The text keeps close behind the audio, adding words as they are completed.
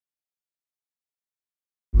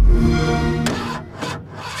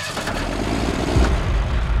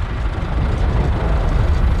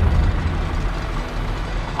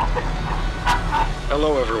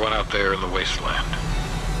there in the Wasteland.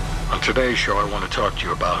 On today's show, I want to talk to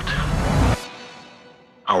you about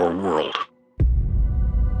our world.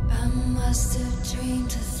 I must have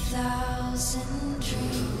dreamed 1,000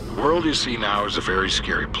 dreams. The world you see now is a very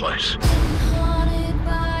scary place. Haunted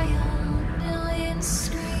by a million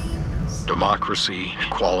screams. Democracy,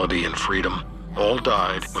 equality, and freedom all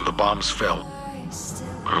died when the bombs fell, I still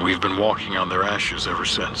and we've been walking on their ashes ever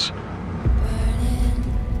since,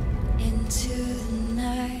 burning into the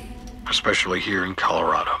night. especially here in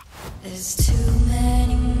Colorado. There's too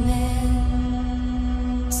many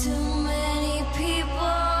men, too many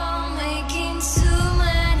people making too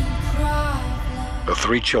many problems. The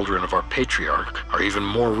three children of our patriarch are even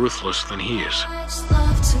more ruthless than he is. Much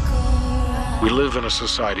love to go around. We live in a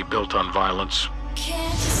society built on violence,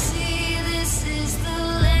 Can't you see this is the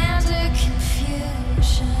land of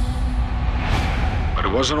confusion? but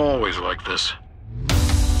it wasn't always like this.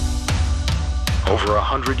 Over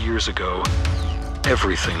 100 years ago,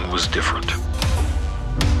 everything was different.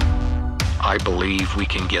 I believe we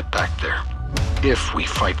can get back there if we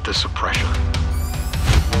fight this oppression.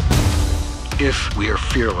 If we are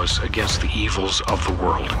fearless against the evils of the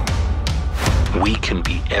world, we can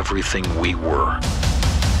be everything we were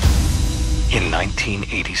in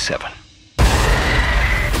 1987.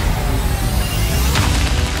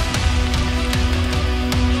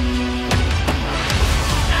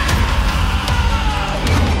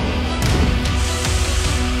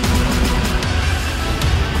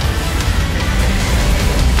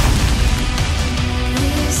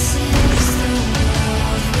 This is the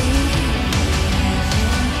world we live in.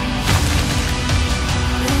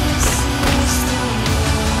 This is the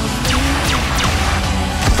world we live in.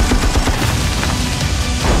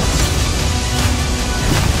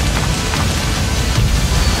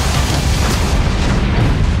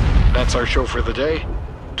 That's our show for the day.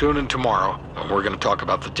 Tune in tomorrow, and we're going to talk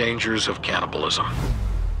about the dangers of cannibalism.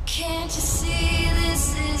 Can't you see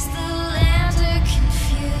this is the land of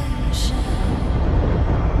confusion?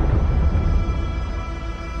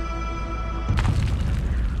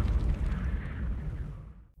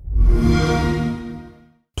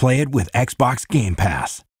 Play it with Xbox Game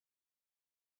Pass.